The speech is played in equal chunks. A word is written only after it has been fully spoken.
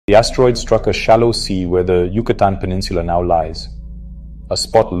The asteroid struck a shallow sea where the Yucatan Peninsula now lies, a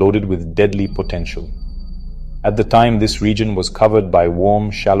spot loaded with deadly potential. At the time, this region was covered by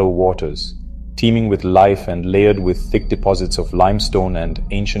warm, shallow waters, teeming with life and layered with thick deposits of limestone and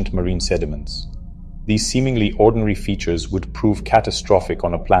ancient marine sediments. These seemingly ordinary features would prove catastrophic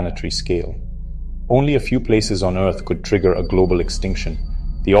on a planetary scale. Only a few places on Earth could trigger a global extinction.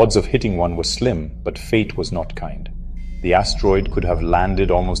 The odds of hitting one were slim, but fate was not kind. The asteroid could have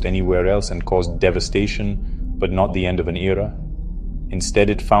landed almost anywhere else and caused devastation, but not the end of an era. Instead,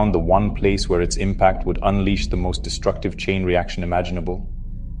 it found the one place where its impact would unleash the most destructive chain reaction imaginable.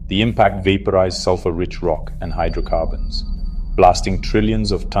 The impact vaporized sulfur-rich rock and hydrocarbons, blasting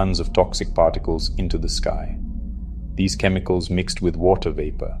trillions of tons of toxic particles into the sky. These chemicals mixed with water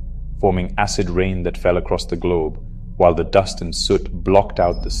vapor, forming acid rain that fell across the globe, while the dust and soot blocked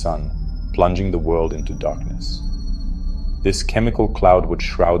out the sun, plunging the world into darkness. This chemical cloud would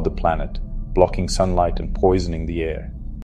shroud the planet, blocking sunlight and poisoning the air.